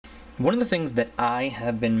One of the things that I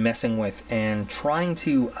have been messing with and trying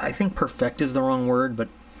to, I think perfect is the wrong word, but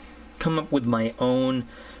come up with my own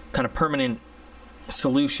kind of permanent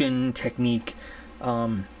solution, technique,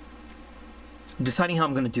 deciding how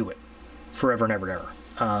I'm going to do it forever and ever and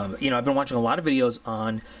ever. You know, I've been watching a lot of videos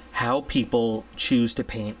on how people choose to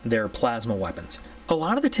paint their plasma weapons. A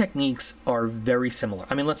lot of the techniques are very similar.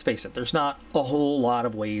 I mean, let's face it, there's not a whole lot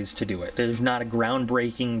of ways to do it. There's not a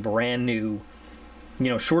groundbreaking, brand new, you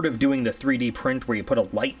know, short of doing the 3D print where you put a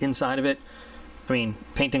light inside of it. I mean,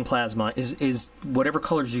 painting plasma is whatever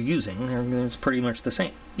colors you're using, it's pretty much the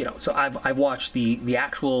same. You know, so I've watched the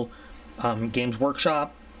actual Games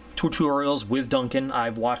Workshop tutorials with Duncan.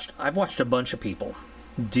 I've watched a bunch of people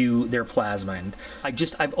do their plasma, and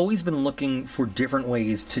I've always been looking for different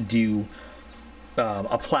ways to do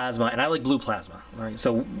a plasma, and I like blue plasma, right?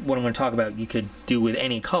 So what I'm going to talk about, you could do with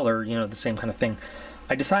any color, you know, the same kind of thing.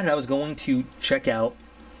 I decided I was going to check out,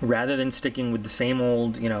 rather than sticking with the same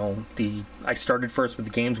old, you know, I started first with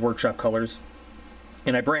the Games Workshop colors,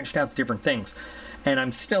 and I branched out to different things. And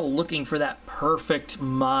I'm still looking for that perfect,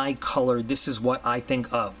 my color. This is what I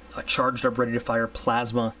think a charged up, ready to fire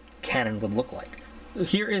plasma cannon would look like.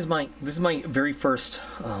 This is my very first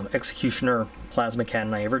Executioner plasma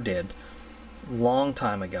cannon I ever did. Long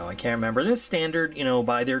time ago, I can't remember. This standard, you know,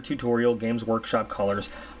 by their tutorial, Games Workshop colors.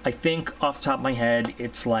 I think off the top of my head,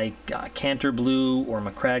 it's like Cantor blue or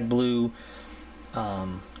Macragge blue,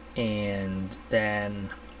 and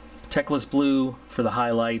then Teclis blue for the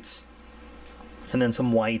highlights, and then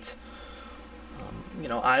some white. You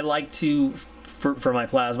know, I like to, for my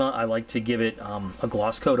plasma, I like to give it a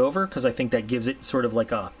gloss coat over, because I think that gives it sort of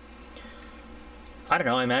like a, I don't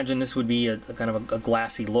know, I imagine this would be a kind of a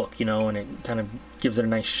glassy look, you know, and it kind of gives it a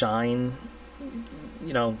nice shine,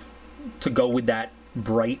 you know, to go with that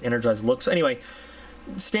bright, energized look. So anyway,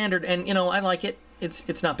 standard, and, you know, I like it.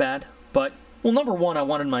 It's not bad, but, well, number one, I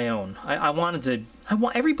wanted my own. I want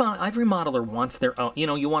every modeler wants their own, you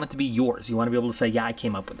know, you want it to be yours. You want to be able to say, yeah, I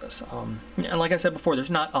came up with this. And like I said before, there's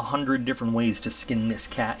not 100 different ways to skin this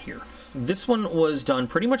cat here. This one was done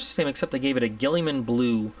pretty much the same, except I gave it a Gilliman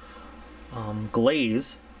blue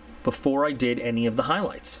glaze before I did any of the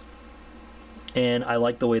highlights, and I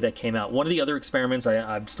like the way that came out. One of the other experiments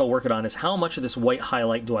I'm still working on is how much of this white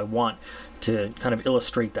highlight do I want to kind of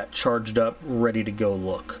illustrate that charged up, ready to go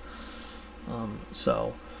look.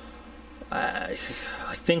 So I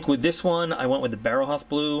think with this one I went with the Barrowhoff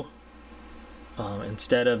blue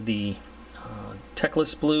instead of the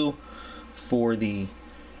Teclis blue for the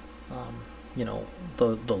you know,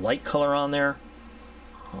 the light color on there.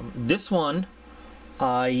 This one,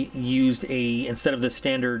 I used instead of the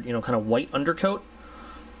standard, you know, kind of white undercoat,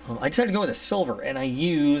 I decided to go with a silver, and I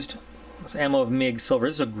used this Ammo of MIG silver.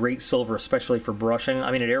 This is a great silver, especially for brushing.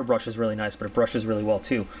 I mean, it airbrushes really nice, but it brushes really well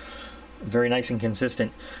too. Very nice and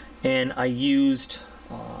consistent. And I used,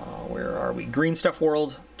 where are we? Green Stuff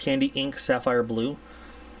World Candy Ink Sapphire Blue.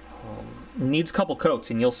 Needs a couple coats,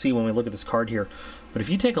 and you'll see when we look at this card here. But if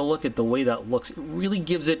you take a look at the way that looks, it really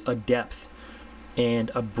gives it a depth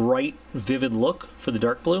and a bright, vivid look for the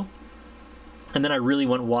dark blue. And then I really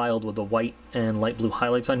went wild with the white and light blue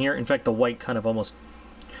highlights on here. In fact, the white kind of almost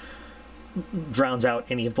drowns out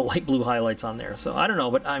any of the light blue highlights on there. So I don't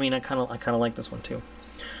know, but I mean, I kind of like this one too.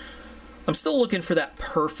 I'm still looking for that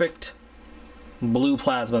perfect blue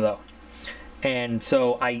plasma though. And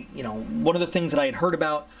so you know, one of the things that I had heard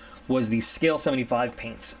about was these Scale 75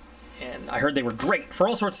 paints. And I heard they were great for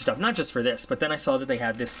all sorts of stuff, not just for this, but then I saw that they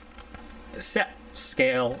had this set,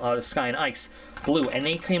 Scale Sky and Ice blue, and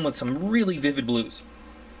they came with some really vivid blues.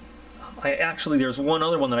 There's one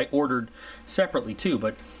other one that I ordered separately too,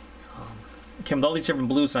 but it came with all these different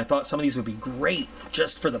blues, and I thought some of these would be great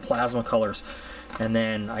just for the plasma colors. And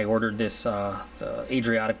then I ordered this the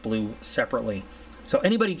Adriatic blue separately. So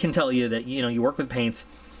anybody can tell you that, you know, you work with paints.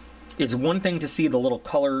 It's one thing to see the little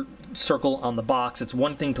color circle on the box. It's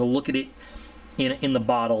one thing to look at it in the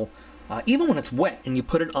bottle. Even when it's wet and you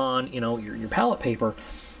put it on, you know, your palette paper,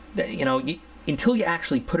 you know, until you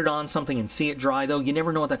actually put it on something and see it dry, though, you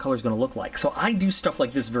never know what that color is going to look like. So I do stuff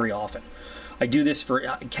like this very often. I do this for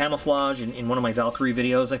camouflage in one of my Valkyrie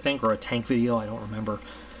videos, I think, or a tank video, I don't remember.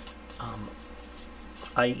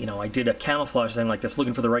 I did a camouflage thing like this,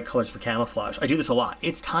 looking for the right colors for camouflage. I do this a lot.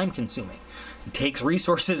 It's time consuming. It takes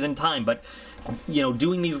resources and time, but, you know,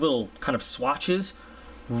 doing these little kind of swatches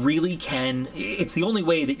really it's the only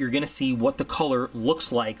way that you're going to see what the color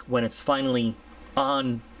looks like when it's finally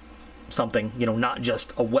on something, you know, not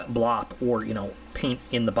just a wet blop or, you know, paint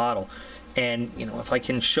in the bottle. And, you know, if I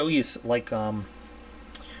can show you, like,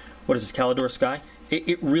 what is this, Calidor Sky?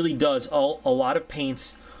 It really does. A lot of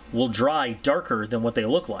paints will dry darker than what they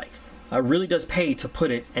look like. really does pay to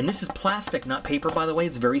put it, and this is plastic, not paper, by the way.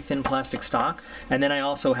 It's very thin plastic stock. And then I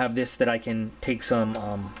also have this that I can take some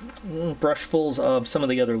brushfuls of some of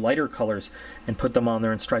the other lighter colors and put them on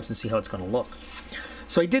there in stripes and see how it's going to look.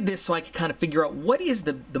 So I did this so I could kind of figure out what is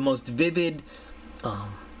the most vivid,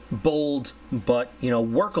 bold, but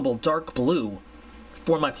workable dark blue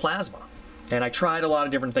for my plasma. And I tried a lot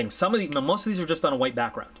of different things. Most of these are just on a white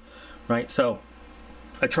background, right? So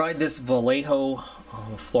I tried this Vallejo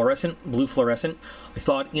blue fluorescent. I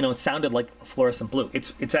thought, it sounded like fluorescent blue.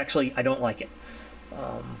 It's actually, I don't like it.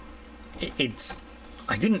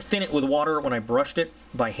 I didn't thin it with water when I brushed it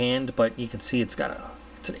by hand, but you can see it's not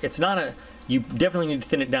a, you definitely need to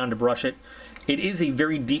thin it down to brush it. It is a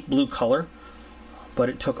very deep blue color, but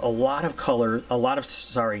it took a lot of coats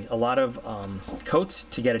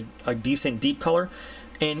to get a decent deep color,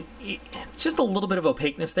 and just a little bit of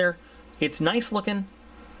opaqueness there. It's nice looking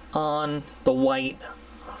on the white.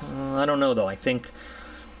 I don't know though. I think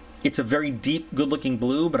it's a very deep, good-looking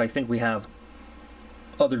blue, but I think we have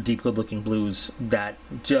other deep, good-looking blues that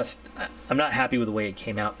I'm not happy with the way it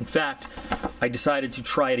came out. In fact, I decided to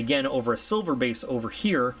try it again over a silver base over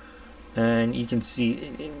here, and you can see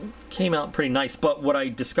it came out pretty nice. But what I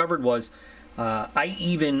discovered was I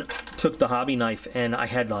even took the hobby knife and I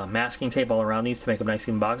had masking tape all around these to make them nice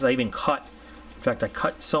even boxes. I even cut, in fact, I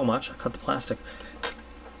cut so much, I cut the plastic.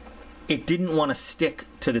 It didn't want to stick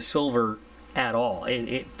to the silver at all.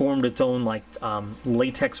 It formed its own like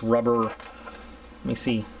latex rubber. Let me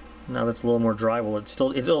see. Now that's a little more dry. Well,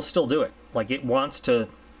 it'll still do it. Like it wants to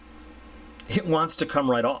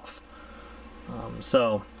come right off.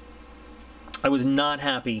 So I was not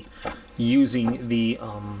happy using the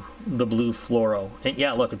blue fluoro. And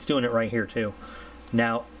yeah, look, it's doing it right here too.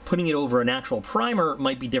 Now putting it over an actual primer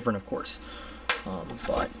might be different, of course.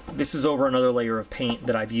 But this is over another layer of paint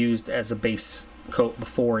that I've used as a base coat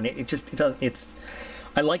before, and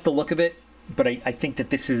I like the look of it, but I think that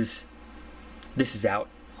this is out.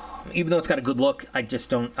 Even though it's got a good look, I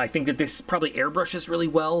think that this probably airbrushes really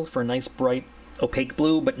well for a nice bright opaque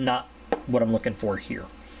blue, but not what I'm looking for here.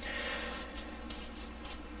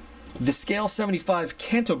 The Scale 75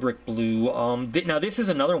 Canto Brick Blue, now this is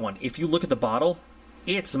another one. If you look at the bottle,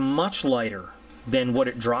 it's much lighter than what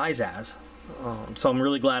it dries as. So I'm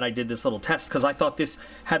really glad I did this little test, because I thought this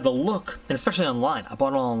had the look, and especially online, I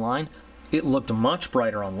bought it all online, it looked much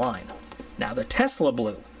brighter online. Now the Tesla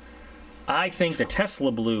Blue, I think the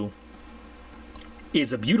Tesla Blue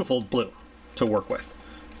is a beautiful blue to work with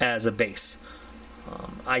as a base.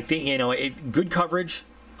 I think, good coverage,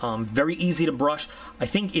 very easy to brush. I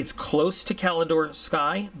think it's close to Calidor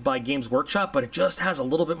Sky by Games Workshop, but it just has a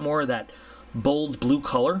little bit more of that bold blue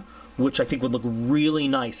color, which I think would look really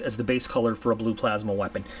nice as the base color for a blue plasma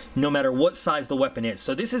weapon, no matter what size the weapon is.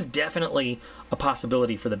 So this is definitely a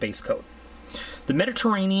possibility for the base coat. The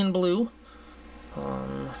Mediterranean Blue,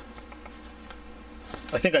 I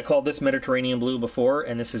think I called this Mediterranean Blue before,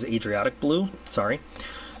 and this is Adriatic Blue, sorry.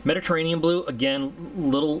 Mediterranean Blue, again,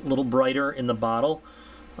 little brighter in the bottle.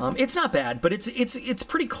 It's not bad, but it's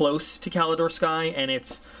pretty close to Calidor Sky, and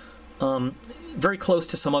it's very close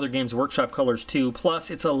to some other Games Workshop colors too. Plus,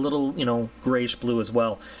 it's a little, grayish blue as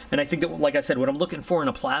well. And I think that, like I said, what I'm looking for in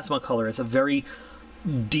a plasma color is a very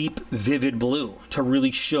deep, vivid blue to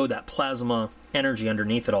really show that plasma energy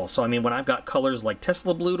underneath it all. So, I mean, when I've got colors like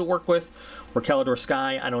Tesla Blue to work with, or Calidor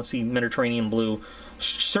Sky, I don't see Mediterranean Blue.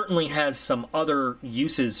 Certainly has some other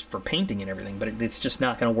uses for painting and everything, but it's just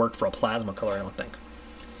not going to work for a plasma color, I don't think.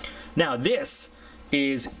 Now, this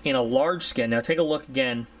is in a large scale. Now, take a look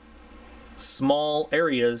again. Small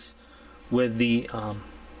areas with the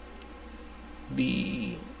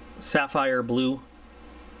sapphire blue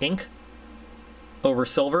ink over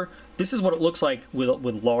silver. This is what it looks like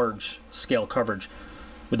with large scale coverage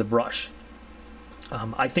with a brush.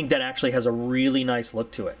 I think that actually has a really nice look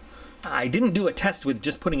to it. I didn't do a test with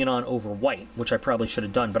just putting it on over white, which I probably should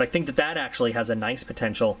have done, but I think that actually has a nice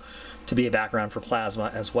potential to be a background for plasma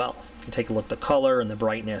as well. If you take a look at the color and the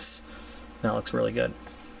brightness, that looks really good.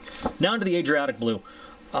 Now into the Adriatic Blue.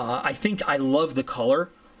 I think I love the color.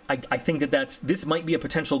 I think that this might be a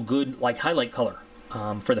potential good highlight color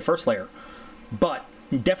for the first layer, but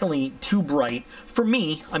definitely too bright for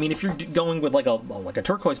me. I mean, if you're going with like a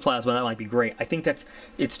turquoise plasma, that might be great. I think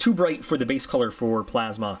it's too bright for the base color for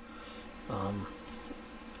plasma.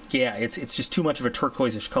 Yeah, it's just too much of a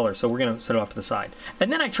turquoise-ish color, so we're gonna set it off to the side.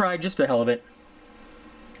 And then I tried, just for the hell of it,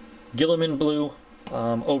 Guilliman Blue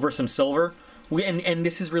over some silver. And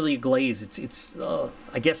this is really a glaze. It's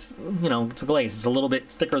I guess, it's a glaze. It's a little bit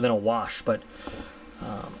thicker than a wash, but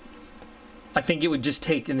I think it would just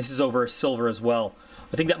take, and this is over silver as well,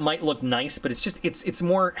 I think that might look nice, but it's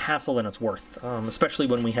more hassle than it's worth, especially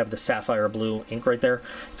when we have the sapphire blue ink right there.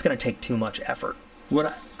 It's going to take too much effort.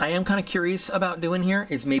 What I am kind of curious about doing here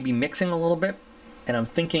is maybe mixing a little bit, and I'm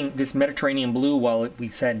thinking this Mediterranean blue, while we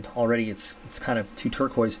said already it's kind of too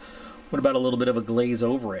turquoise, what about a little bit of a glaze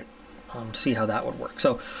over it? To see how that would work.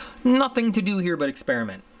 So nothing to do here but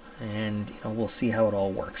experiment, and we'll see how it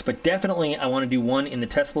all works. But definitely I want to do one in the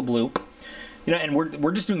Tesla blue, and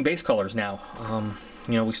we're just doing base colors now.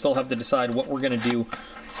 We still have to decide what we're going to do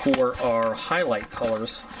for our highlight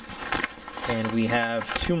colors. And we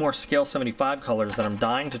have 2 more scale 75 colors that I'm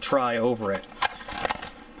dying to try over it.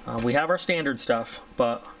 We have our standard stuff,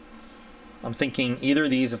 but I'm thinking either of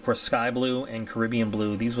these, of course, sky blue and Caribbean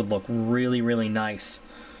blue, these would look really, really nice.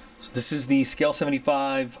 So this is the scale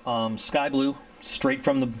 75 sky blue, straight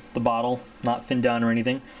from the bottle, not thinned down or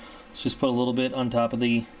anything. Let's just put a little bit on top of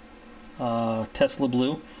the Tesla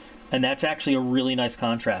blue. And that's actually a really nice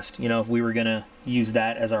contrast, if we were going to use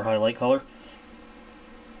that as our highlight color.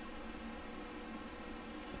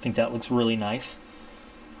 I think that looks really nice.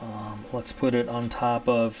 Let's put it on top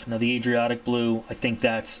of, now the Adriatic blue, I think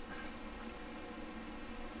that's,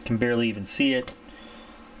 can barely even see it.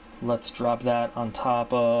 Let's drop that on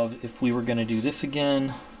top of, if we were going to do this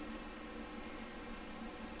again.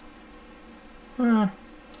 Not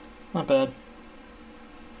bad.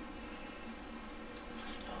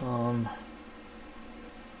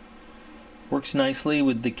 Works nicely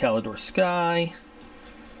with the Calidor Sky.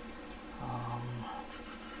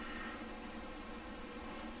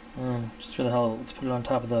 Just for the hell, let's put it on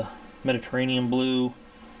top of the Mediterranean blue.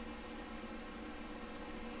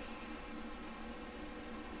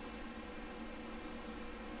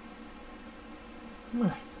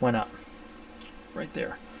 Why not? Right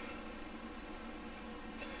there.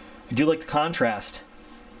 I do like the contrast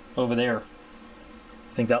over there.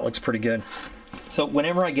 I think that looks pretty good. So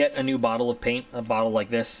whenever I get a new bottle of paint, a bottle like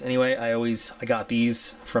this anyway, I got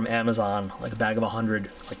these from Amazon, like a bag of 100,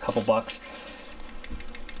 like a couple bucks,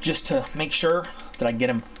 just to make sure that I get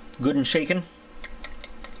them good and shaken.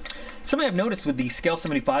 Something I've noticed with the scale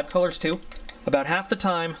 75 colors too, about half the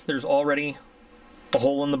time there's already a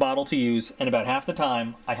hole in the bottle to use, and about half the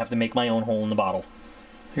time I have to make my own hole in the bottle.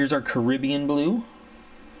 Here's our Caribbean blue,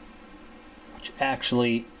 which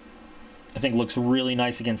actually I think looks really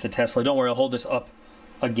nice against the Tesla. Don't worry, I'll hold this up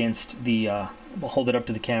against the, I'll hold it up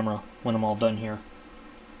to the camera when I'm all done here.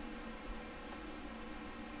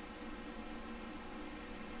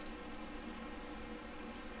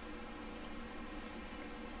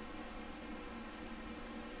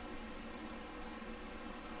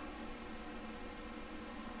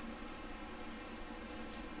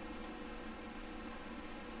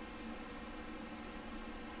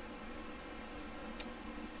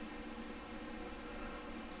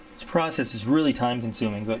 Process is really time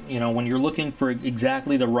consuming, but when you're looking for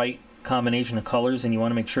exactly the right combination of colors and you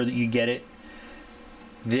want to make sure that you get it,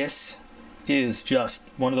 this is just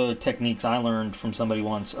one of the techniques I learned from somebody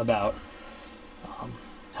once about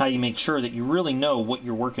how you make sure that you really know what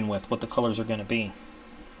you're working with, what the colors are going to be.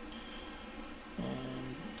 And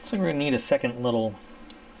looks like we're going to need a second little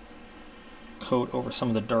coat over some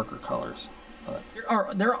of the darker colors. But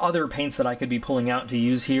there are other paints that I could be pulling out to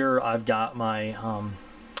use here. I've got my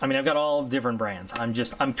I've got all different brands. I'm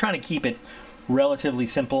trying to keep it relatively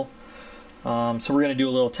simple. So we're going to do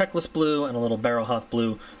a little Teclis blue and a little Barrowhath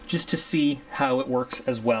blue just to see how it works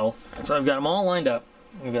as well. So I've got them all lined up.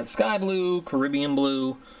 We've got sky blue, Caribbean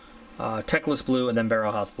blue, Teclis blue, and then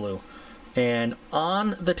Barrowhath blue. And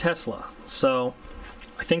on the Tesla, so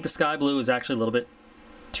I think the sky blue is actually a little bit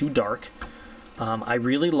too dark. I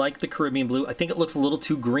really like the Caribbean blue. I think it looks a little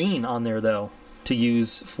too green on there though to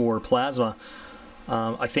use for plasma.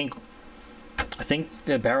 I think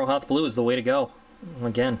the Barrowhath blue is the way to go.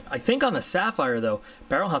 Again, I think on the sapphire though,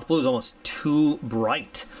 Barrowhath blue is almost too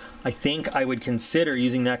bright. I think I would consider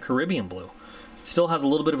using that Caribbean blue. It still has a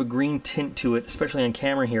little bit of a green tint to it, especially on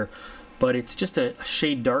camera here, but it's just a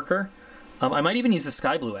shade darker. I might even use the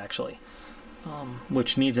sky blue actually,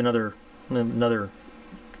 which needs another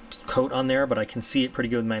coat on there, but I can see it pretty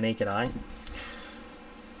good with my naked eye.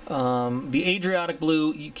 The Adriatic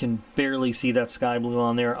blue, you can barely see that sky blue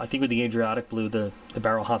on there. I think with the Adriatic blue, the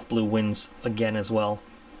Barrowhath blue wins again as well.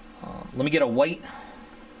 Let me get a white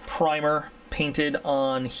primer painted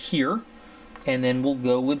on here, and then we'll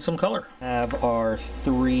go with some color. Have our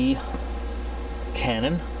 3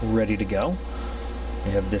 Canon ready to go.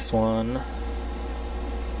 We have this one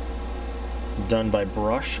done by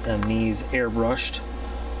brush, and these airbrushed,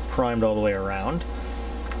 primed all the way around.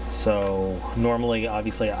 So normally,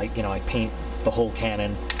 obviously, I paint the whole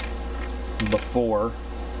Canon before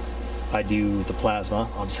I do the plasma.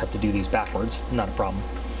 I'll just have to do these backwards, not a problem.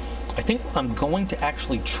 I think I'm going to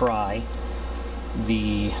actually try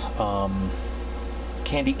the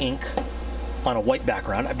candy ink on a white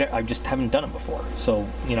background. I just haven't done it before. So,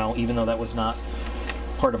 you know, even though that was not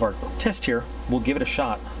part of our test here, we'll give it a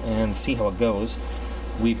shot and see how it goes.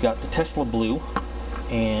 We've got the Tesla Blue,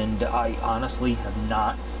 and I honestly have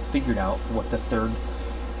not figured out what the third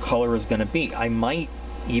color is going to be. I might,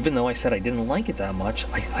 even though I said I didn't like it that much,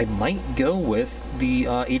 I might go with the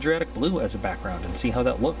Adriatic Blue as a background and see how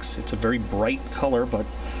that looks. It's a very bright color, but,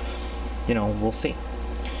 you know, we'll see.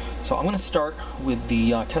 So I'm going to start with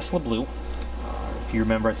the Tesla Blue. If you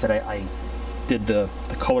remember, I said I did the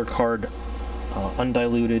color card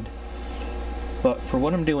undiluted, but for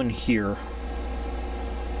what I'm doing here,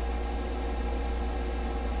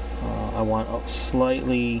 I want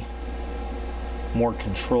slightly more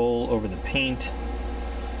control over the paint,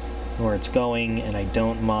 where it's going, and I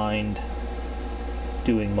don't mind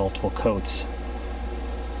doing multiple coats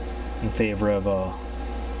in favor of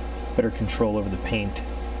better control over the paint,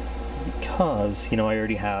 because, you know, I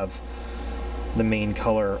already have the main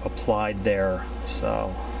color applied there.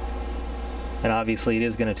 So, and obviously it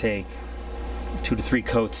is going to take 2 to 3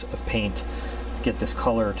 coats of paint to get this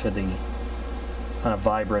color to the kind of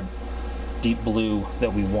vibrant deep blue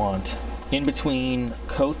that we want. In between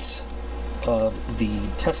coats of the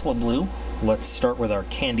Tesla Blue, let's start with our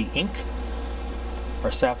candy ink, our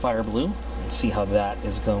sapphire blue, and see how that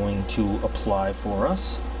is going to apply for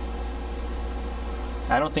us.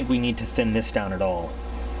 I don't think we need to thin this down at all.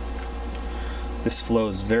 This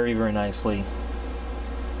flows very, very nicely.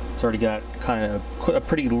 It's already got kind of a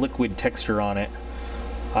pretty liquid texture on it.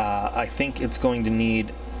 I think it's going to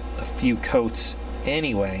need a few coats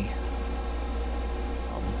anyway.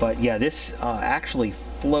 But yeah, this actually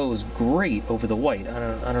flows great over the white.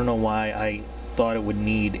 I don't know why I thought it would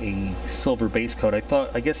need a silver base coat.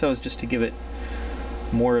 I guess that was just to give it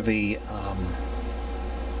more of a, I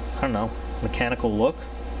don't know, mechanical look.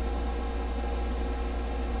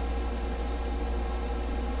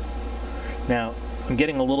 Now, I'm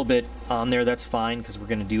getting a little bit on there. That's fine, because we're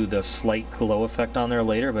going to do the slight glow effect on there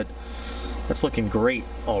later, but that's looking great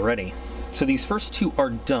already. So these first two are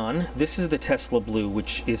done. This is the Tesla Blue,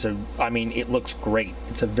 which is I mean, it looks great.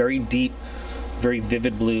 It's a very deep, very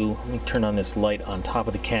vivid blue. Let me turn on this light on top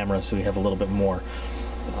of the camera so we have a little bit more.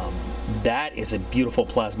 That is a beautiful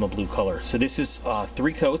plasma blue color. So this is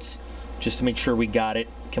 3 coats, just to make sure we got it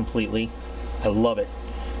completely. I love it.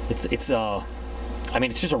 I mean,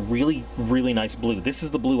 it's just a really, really nice blue. This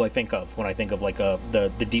is the blue I think of when I think of like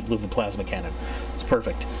the deep blue of a plasma cannon. It's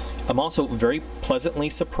perfect. I'm also very pleasantly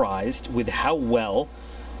surprised with how well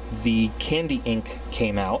the candy ink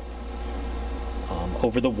came out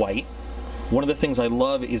over the white. One of the things I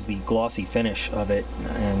love is the glossy finish of it,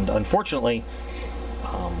 and unfortunately,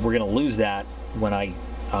 we're going to lose that when I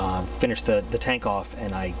finish the tank off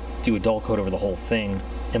and I do a dull coat over the whole thing,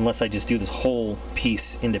 unless I just do this whole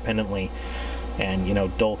piece independently and, you know,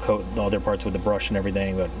 dull coat the other parts with the brush and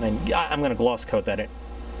everything. But I'm going to gloss coat that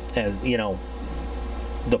as, you know,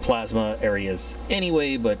 the plasma areas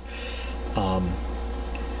anyway. But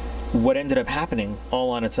what ended up happening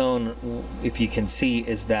all on its own, if you can see,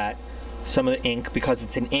 is that some of the ink, because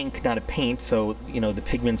it's an ink, not a paint, so, you know, the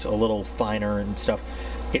pigment's a little finer and stuff,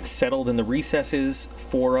 it settled in the recesses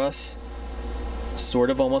for us,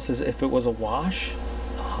 sort of almost as if it was a wash.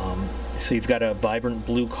 So you've got a vibrant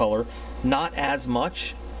blue color, not as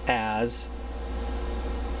much as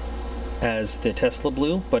the Tesla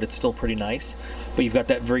Blue, but it's still pretty nice. But you've got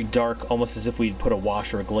that very dark, almost as if we'd put a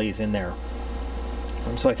wash or a glaze in there.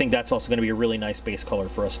 So I think that's also going to be a really nice base color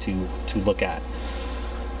for us to look at.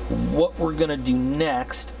 What we're going to do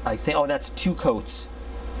next, I think, oh, that's 2 coats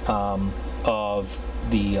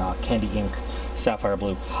of the candy ink sapphire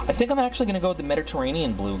blue. I think I'm actually going to go with the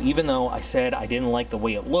Mediterranean blue, even though I said I didn't like the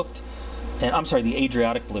way it looked. And I'm sorry, the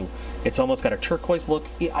Adriatic blue. It's almost got a turquoise look.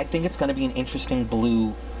 I think it's going to be an interesting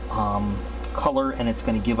blue color, and it's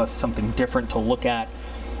going to give us something different to look at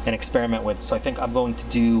and experiment with. So I think I'm going to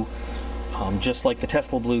do, just like the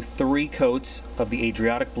Tesla Blue, 3 coats of the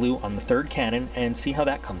Adriatic blue on the 3rd cannon and see how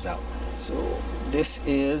that comes out. So this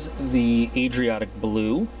is the Adriatic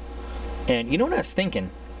blue, and you know what I was thinking?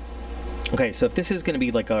 Okay, so if this is going to be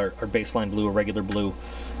like our baseline blue, a regular blue,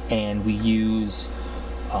 and we use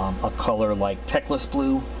a color like Techless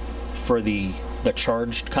blue for the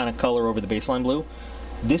charged kind of color over the baseline blue,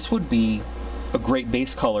 this would be a great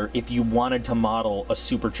base color if you wanted to model a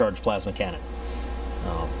supercharged plasma cannon.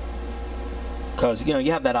 Because, you know,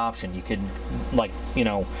 you have that option. You could, like, you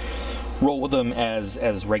know, roll with them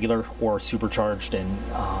as regular or supercharged, and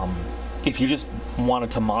if you just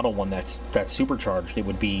wanted to model one that's supercharged, it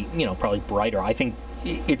would be, you know, probably brighter. I think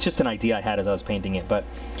it's just an idea I had as I was painting it. But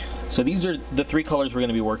so these are the 3 colors we're going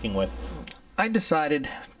to be working with. I decided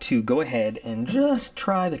to go ahead and just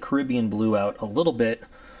try the Caribbean blue out a little bit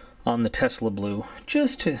on the Tesla blue,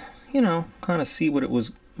 just to, you know, kind of see what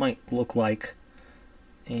it might look like.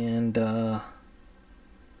 And I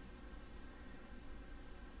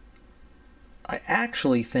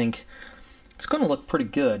actually think it's going to look pretty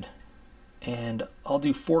good. And I'll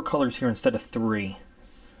do 4 colors here instead of 3.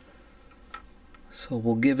 So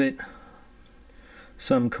we'll give it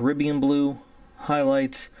some Caribbean blue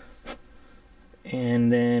highlights,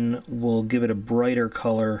 and then we'll give it a brighter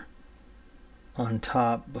color on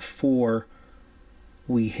top before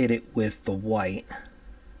we hit it with the white.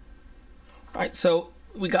 Alright, so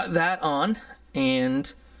we got that on,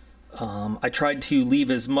 and I tried to leave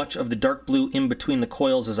as much of the dark blue in between the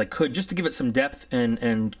coils as I could, just to give it some depth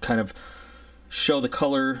and kind of show the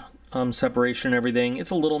color separation and everything. It's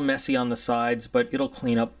a little messy on the sides, but it'll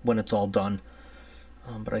clean up when it's all done.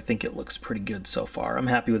 But I think it looks pretty good so far. I'm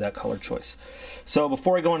happy with that color choice. So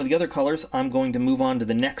before I go into the other colors, I'm going to move on to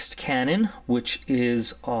the next Canon, which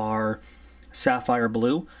is our Sapphire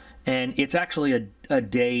Blue. And it's actually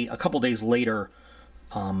a couple days later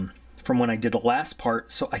from when I did the last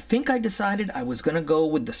part. So I think I decided I was going to go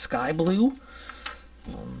with the Sky Blue.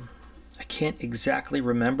 I can't exactly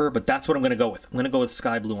remember, but that's what I'm going to go with. I'm going to go with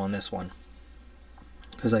Sky Blue on this one,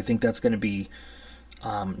 because I think that's going to be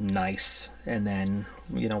nice. And then,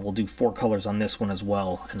 you know, we'll do 4 colors on this one as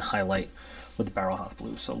well and highlight with the Barrel House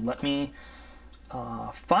Blue. So let me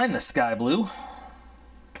find the Sky Blue,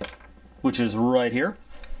 which is right here.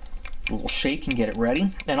 A little shake and get it ready.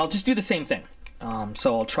 And I'll just do the same thing.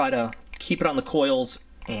 So I'll try to keep it on the coils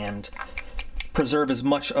and preserve as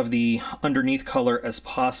much of the underneath color as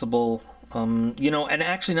possible. You know, and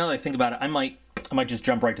actually now that I think about it, I might just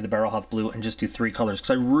jump right to the Barrel House Blue and just do 3 colors, because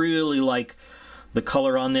I really like the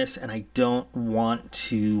color on this, and I don't want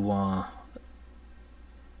to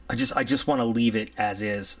I just want to leave it as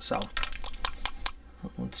is. So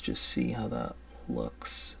let's just see how that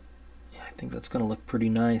looks. Yeah, I think that's going to look pretty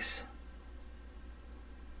nice.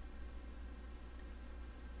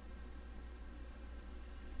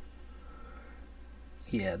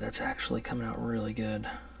 Yeah, that's actually coming out really good.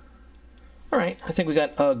 Alright, I think we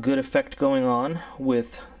got a good effect going on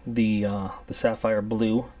with the Sapphire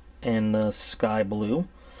Blue and the Sky Blue.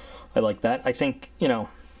 I like that. I think, you know,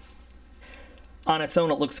 on its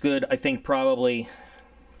own it looks good. I think probably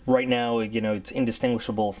right now, you know, it's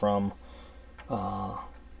indistinguishable from a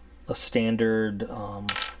standard...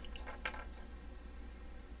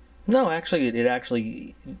 No, actually,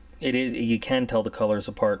 it is. You can tell the colors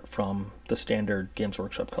apart from the standard Games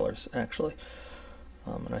Workshop colors, actually.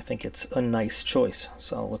 And I think it's a nice choice,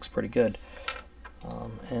 so it looks pretty good.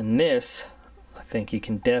 And this, I think you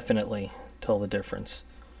can definitely tell the difference.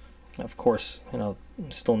 Of course, you know,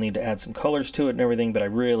 still need to add some colors to it and everything, but I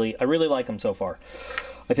really like them so far.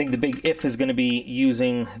 I think the big if is going to be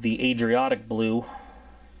using the Adriatic Blue.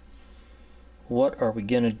 What are we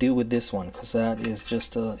going to do with this one? Because that is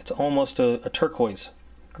just it's almost a turquoise,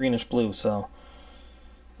 greenish blue. So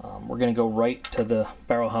we're going to go right to the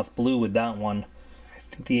Barrel House Blue with that one. I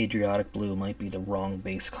think the Adriatic Blue might be the wrong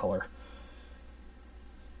base color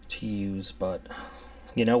to use, but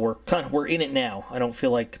you know, we're in it now. I don't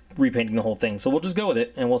feel like repainting the whole thing, so we'll just go with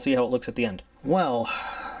it and we'll see how it looks at the end. Well,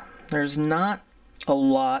 there's not a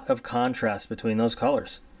lot of contrast between those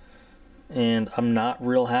colors, and I'm not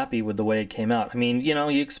real happy with the way it came out. I mean, you know,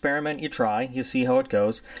 you experiment, you try, you see how it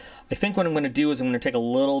goes. I think what I'm going to do is I'm going to take a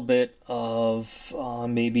little bit of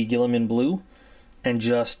maybe Guilliman Blue and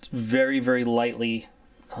just very, very lightly,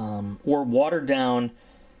 or water down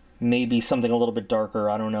maybe something a little bit darker,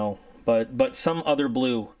 I don't know, but some other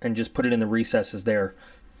blue, and just put it in the recesses there.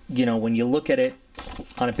 You know, when you look at it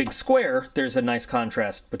on a big square, there's a nice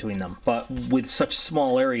contrast between them, but with such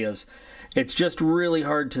small areas, it's just really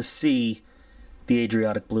hard to see the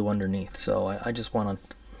Adriatic Blue underneath. So I just want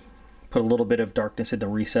to put a little bit of darkness in the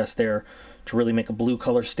recess there to really make a blue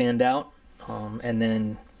color stand out, and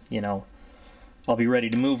then, you know, I'll be ready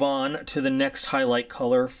to move on to the next highlight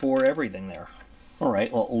color for everything there.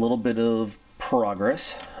 Alright, well, a little bit of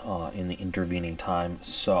progress in the intervening time.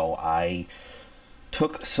 So I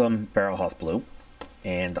took some Barrel House Blue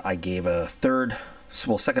and I gave a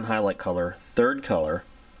second highlight color, third color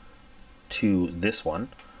to this one,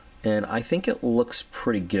 and I think it looks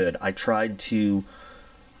pretty good. I tried to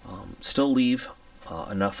still leave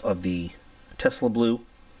enough of the Tesla Blue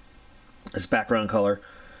as background color.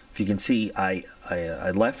 If you can see, I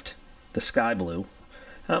left the Sky Blue,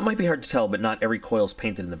 It might be hard to tell, but not every coil is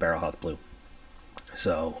painted in the Barrel Hoth blue.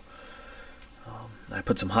 So I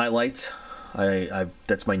put some highlights.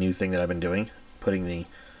 That's my new thing that I've been doing, putting the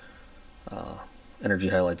energy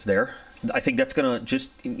highlights there. I think that's gonna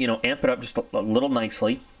just, you know, amp it up just a little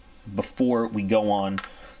nicely before we go on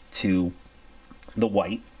to the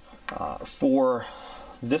white. For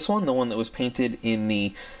this one, the one that was painted in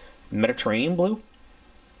the Mediterranean blue,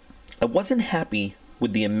 I wasn't happy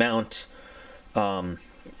with the amount.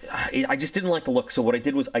 I just didn't like the look. So what I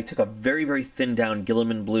did was I took a very, very thin down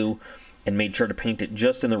Gilliman blue and made sure to paint it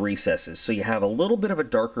just in the recesses. So you have a little bit of a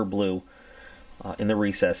darker blue in the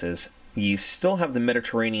recesses. You still have the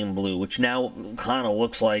Mediterranean blue, which now kind of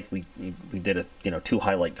looks like we did a, you know, 2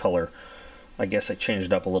 highlight color. I guess I changed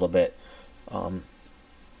it up a little bit.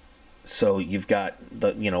 So you've got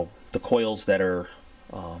the, you know, the coils that are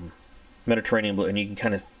Mediterranean blue, and you can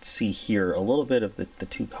kind of see here a little bit of the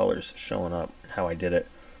 2 colors showing up, how I did it.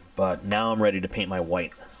 But now I'm ready to paint my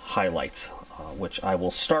white highlights, which I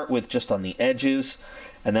will start with just on the edges,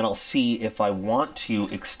 and then I'll see if I want to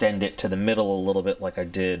extend it to the middle a little bit like I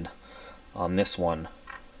did on this one.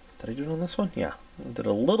 Did I do it on this one? Yeah. I did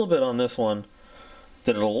a little bit on this one.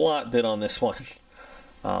 Did it a lot bit on this one.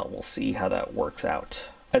 We'll see how that works out.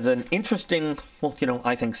 As an interesting, well, you know,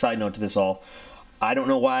 I think side note to this all, I don't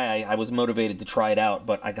know why I was motivated to try it out,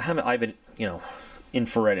 but I have an, you know,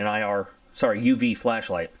 infrared and UV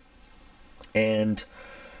flashlight. And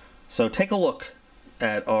so take a look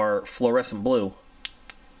at our fluorescent blue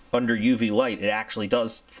under UV light. It actually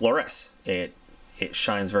does fluoresce. It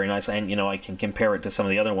shines very nice, and you know, I can compare it to some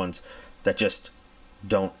of the other ones that just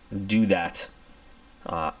don't do that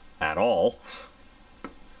at all.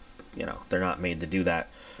 You know, they're not made to do that.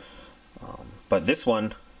 But this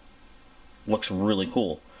one looks really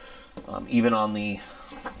cool. Even on the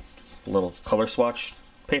little color swatch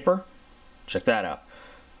paper, check that out.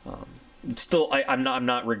 Still, I'm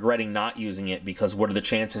not regretting not using it, because what are the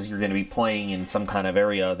chances you're going to be playing in some kind of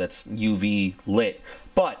area that's UV lit?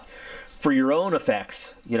 But for your own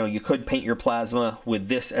effects, you know, you could paint your plasma with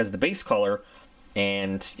this as the base color,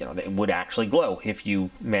 and you know, it would actually glow if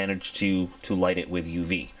you manage to light it with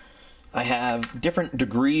UV. I have different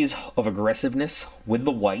degrees of aggressiveness with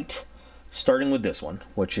the white, starting with this one,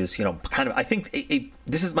 which is, you know, kind of, I think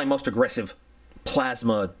this is my most aggressive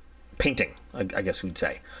plasma painting, I guess we'd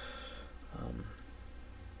say.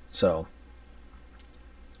 So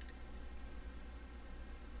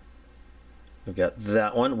we've got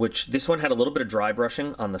that one, which this one had a little bit of dry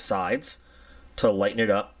brushing on the sides to lighten it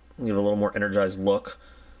up, give it a little more energized look,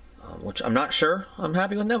 which I'm not sure I'm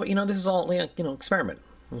happy with now, but you know, this is all, you know, experiment.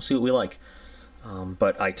 We'll see what we like.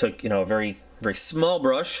 But I took, you know, a very, very small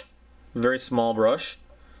brush,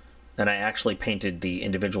 and I actually painted the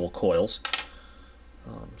individual coils.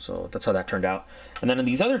 So that's how that turned out. And then in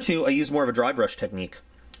these other 2, I used more of a dry brush technique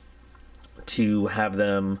to have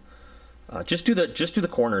them just do the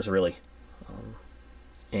corners, really.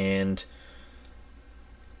 And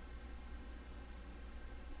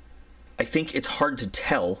I think it's hard to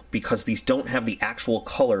tell because these don't have the actual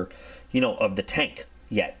color, you know, of the tank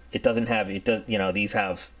yet. It doesn't have, you know, these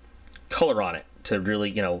have color on it to really,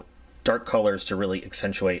 you know, dark colors to really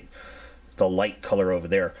accentuate the light color over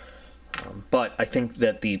there. But I think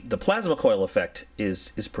that the plasma coil effect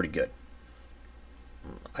is pretty good.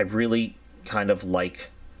 I really kind of like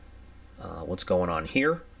what's going on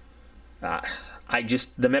here.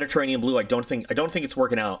 The Mediterranean blue, I don't think it's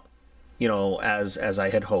working out, you know, as I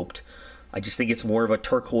had hoped. I just think it's more of a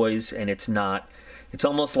turquoise, and it's not. It's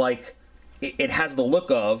almost like it has the look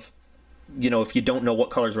of, you know, if you don't know what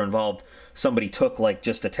colors are involved, somebody took like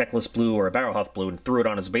just a Teclis blue or a Barrel Hoth blue and threw it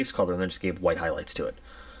on as a base color and then just gave white highlights to it.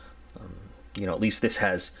 You know, at least this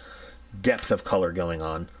has depth of color going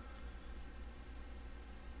on.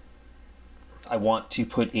 I want to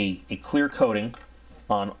put a clear coating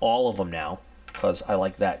on all of them now, because I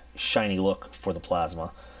like that shiny look for the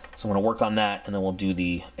plasma. So I'm going to work on that, and then we'll do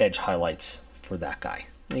the edge highlights for that guy.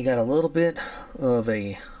 And you got a little bit of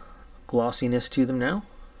a glossiness to them now.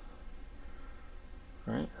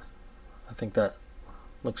 All right, I think that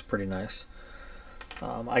looks pretty nice.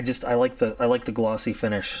 I like the glossy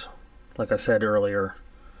finish, like I said earlier,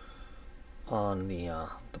 on the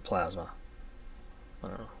plasma. I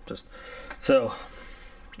don't know, just so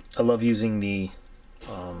I love using the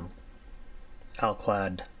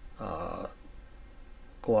Alclad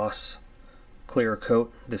gloss clear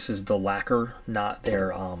coat. This is the lacquer, not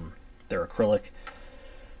their acrylic.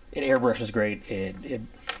 It airbrushes great. It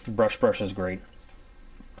brushes great,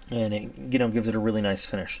 and it, you know, gives it a really nice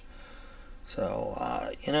finish.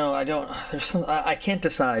 So you know, I can't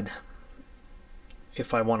decide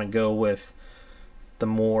if I want to go with the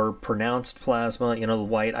more pronounced plasma, you know, the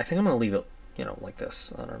white. I think I'm going to leave it, you know, like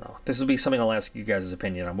this. I don't know. This will be something I'll ask you guys'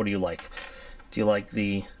 opinion on. What do you like? Do you like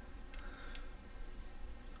the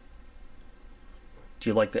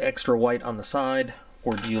extra white on the side,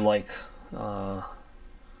 or do you like kind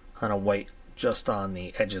of white just on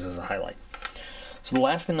the edges as a highlight? So the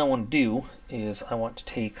last thing I want to do is I want to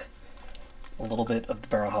take a little bit of the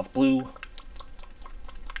Barrowhealth blue,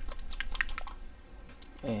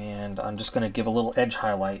 and I'm just going to give a little edge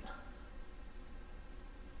highlight,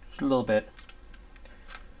 just a little bit.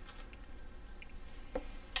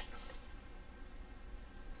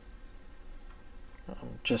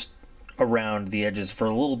 Just around the edges for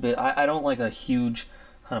a little bit. I don't like a huge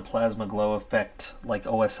kind of plasma glow effect, like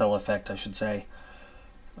OSL effect, I should say.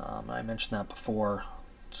 I mentioned that before.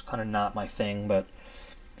 It's kind of not my thing, but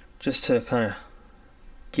just to kind of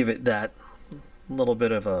give it that little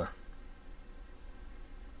bit of a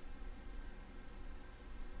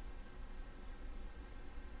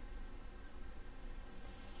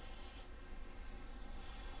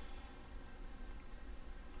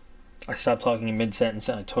I stopped talking in mid-sentence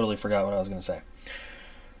and I totally forgot what I was going to say.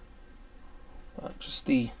 Just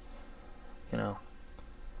the, you know,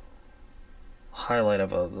 highlight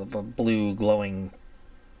of a blue glowing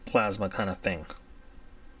plasma kind of thing.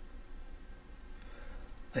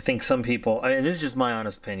 I think some people, I mean, this is just my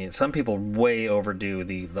honest opinion, some people way overdo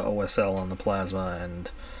the OSL on the plasma, and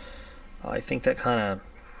I think that kind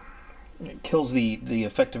of kills the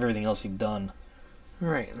effect of everything else you've done.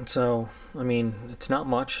 Alright, and so, I mean, it's not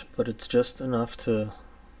much, but it's just enough to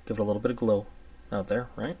give it a little bit of glow out there,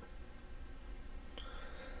 right?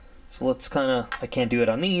 So let's kind of, I can't do it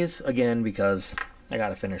on these, again, because I got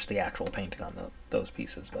to finish the actual painting on those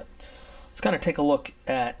pieces, but let's kind of take a look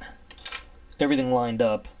at everything lined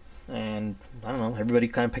up, and, I don't know, everybody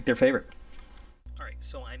kind of pick their favorite. Alright,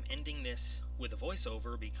 so I'm ending this with a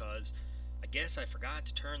voiceover because I guess I forgot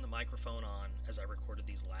to turn the microphone on as I recorded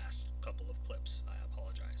these last couple of clips. I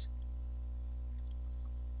apologize.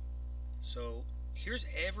 So here's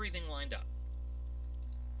everything lined up.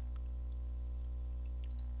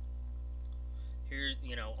 Here,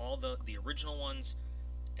 you know, all the original ones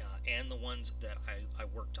and the ones that I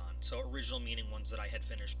worked on. So original meaning ones that I had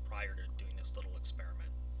finished prior to doing this little experiment.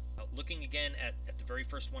 Looking again at the very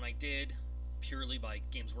first one I did, purely by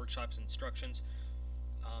Games Workshop's instructions,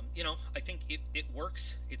 you know, I think it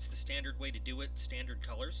works. It's the standard way to do it, standard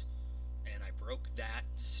colors. And I broke that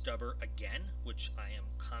stubber again, which I am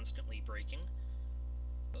constantly breaking.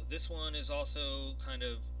 This one is also kind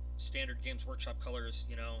of standard Games Workshop colors,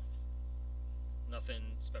 you know, nothing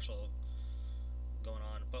special going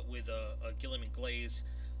on, but with a Guilliman glaze.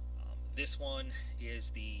 This one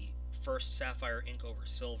is the first sapphire ink over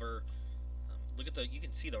silver. Look at you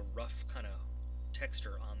can see the rough kind of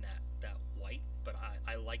texture on that white, but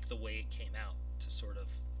I like the way it came out to sort of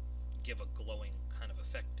give a glowing kind of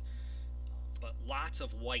effect. But lots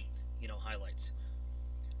of white, you know, highlights.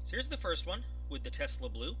 So here's the first one with the Tesla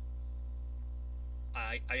blue.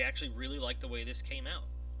 I actually really like the way this came out.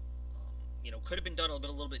 You know, could have been done a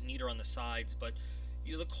little bit neater on the sides, but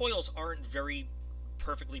you know, the coils aren't very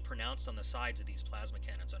perfectly pronounced on the sides of these plasma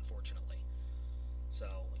cannons, unfortunately. So,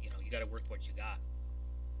 you know, you got to work with what you got.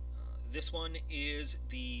 This one is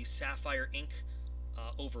the sapphire ink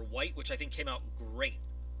over white, which I think came out great.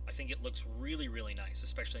 I think it looks really, really nice,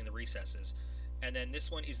 especially in the recesses. And then this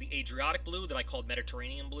one is the Adriatic blue that I called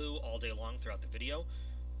Mediterranean blue all day long throughout the video.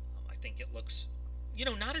 I think it looks, you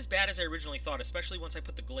know, not as bad as I originally thought, especially once I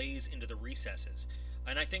put the glaze into the recesses.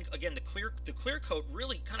 And I think, again, the clear coat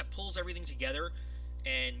really kind of pulls everything together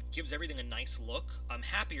and gives everything a nice look. I'm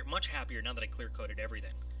happier, much happier now that I clear coated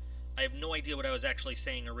everything. I have no idea what I was actually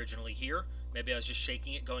saying originally here. Maybe I was just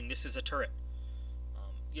shaking it going, this is a turret.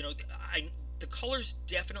 You know, the colors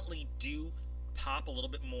definitely do pop a little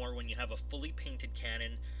bit more when you have a fully painted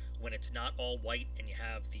cannon, when it's not all white and you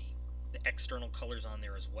have the external colors on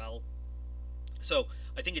there as well. So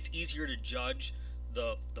I think it's easier to judge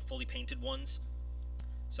the fully painted ones.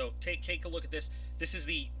 So take a look at this. This is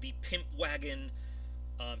the Pimp Wagon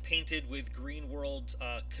painted with Green World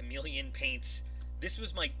chameleon paints. This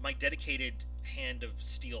was my dedicated hand of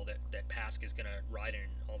steel that Pask is going to ride in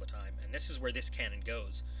all the time. And this is where this cannon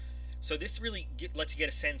goes. So this really lets you get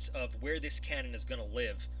a sense of where this cannon is going to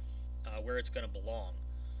live, where it's going to belong.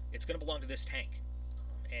 It's going to belong to this tank.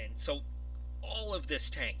 And so all of this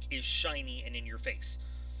tank is shiny and in your face.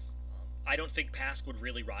 I don't think Pask would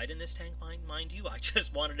really ride in this tank, mind you. I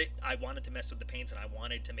just wanted it. I wanted to mess with the paints, and I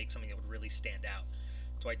wanted to make something that would really stand out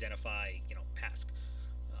to identify, you know, Pask.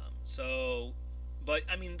 But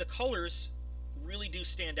I mean, the colors really do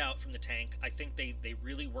stand out from the tank. I think they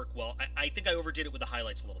really work well. I think I overdid it with the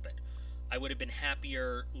highlights a little bit. I would have been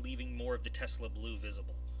happier leaving more of the Tesla blue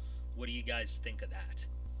visible. What do you guys think of that?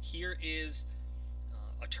 Here is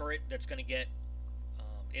a turret that's going to get,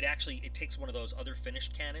 it takes one of those other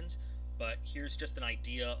finished cannons, but here's just an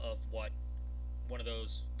idea of what one of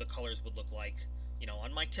those, the colors would look like, you know,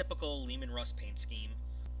 on my typical Lehman Russ paint scheme.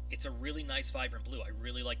 It's a really nice, vibrant blue. I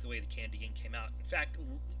really like the way the candy ink came out. In fact,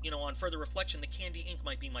 you know, on further reflection, the candy ink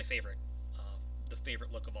might be my favorite, the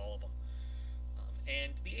favorite look of all of them.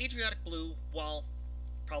 And the Adriatic blue, while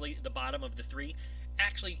probably the bottom of the three,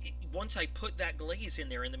 actually, once I put that glaze in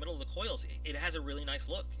there in the middle of the coils, it has a really nice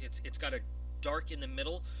look. It's got a dark in the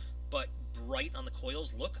middle, but bright on the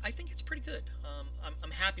coils look. I think it's pretty good.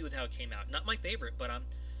 I'm happy with how it came out. Not my favorite, but I'm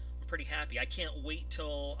pretty happy. I can't wait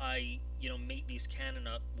till I, you know, mate these cannon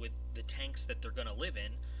up with the tanks that they're going to live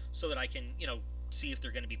in, so that I can, you know, see if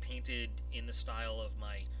they're going to be painted in the style of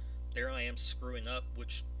my, there I am screwing up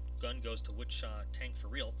which gun goes to which tank for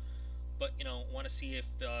real. But, you know, want to see if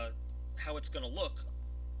how it's going to look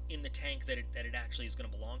in the tank that it actually is going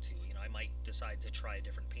to belong to. You know, I might decide to try a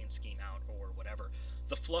different paint scheme out or whatever.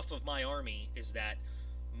 The fluff of my army is that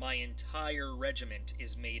my entire regiment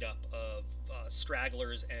is made up of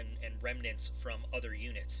stragglers and remnants from other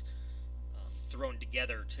units thrown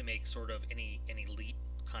together to make sort of an elite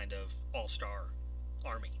kind of all-star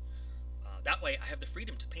army. That way I have the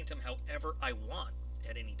freedom to paint them however I want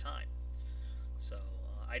at any time. So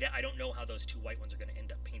I don't know how those two white ones are going to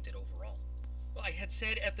end up painted overall. Well, I had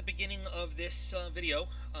said at the beginning of this video,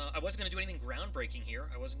 I wasn't going to do anything groundbreaking here.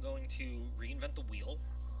 I wasn't going to reinvent the wheel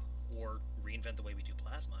or reinvent the way we do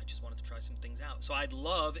plasma. I just wanted to try some things out. So I'd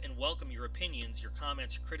love and welcome your opinions, your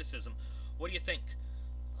comments, your criticism. What do you think?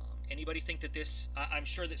 Anybody think that this, I'm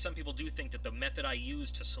sure that some people do think that the method I use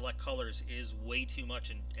to select colors is way too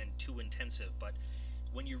much and too intensive, but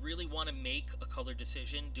when you really want to make a color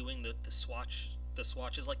decision, doing the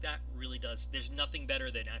swatches like that really does. There's nothing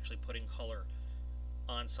better than actually putting color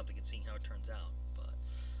on something and seeing how it turns out. But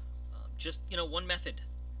just, you know, one method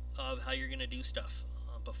of how you're going to do stuff,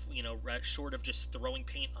 you know, short of just throwing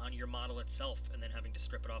paint on your model itself and then having to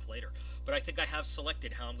strip it off later. But I think I have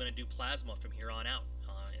selected how I'm going to do plasma from here on out.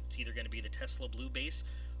 It's either going to be the Tesla blue base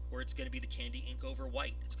or it's going to be the candy ink over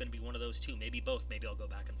white. It's going to be one of those two, maybe both. Maybe I'll go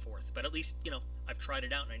back and forth. But at least, you know, I've tried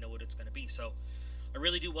it out and I know what it's going to be. So I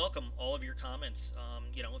really do welcome all of your comments.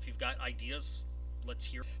 You know, if you've got ideas, let's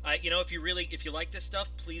hear. You know, if you like this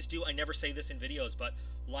stuff, please do. I never say this in videos, but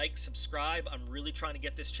like, subscribe. I'm really trying to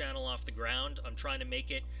get this channel off the ground. I'm trying to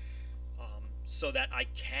make it so that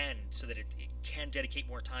it can dedicate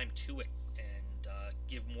more time to it and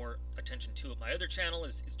give more attention to it. My other channel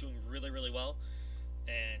is doing really, really well,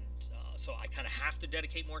 and so I kind of have to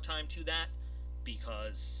dedicate more time to that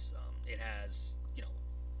because it has, you know,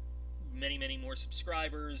 many more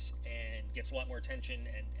subscribers and gets a lot more attention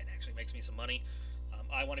and actually makes me some money.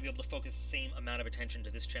 I want to be able to focus the same amount of attention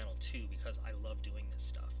to this channel too, because I love doing this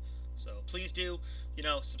stuff. So please do, you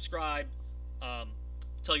know, subscribe,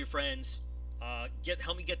 tell your friends,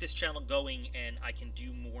 help me get this channel going, and I can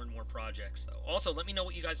do more and more projects. So also let me know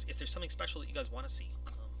what you guys, if there's something special that you guys want to see.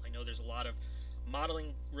 I know there's a lot of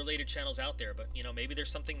modeling related channels out there, but you know, maybe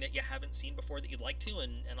there's something that you haven't seen before that you'd like to,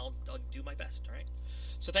 and I'll do my best. All right,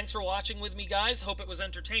 so thanks for watching with me, guys. Hope it was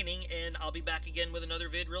entertaining, and I'll be back again with another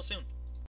vid real soon.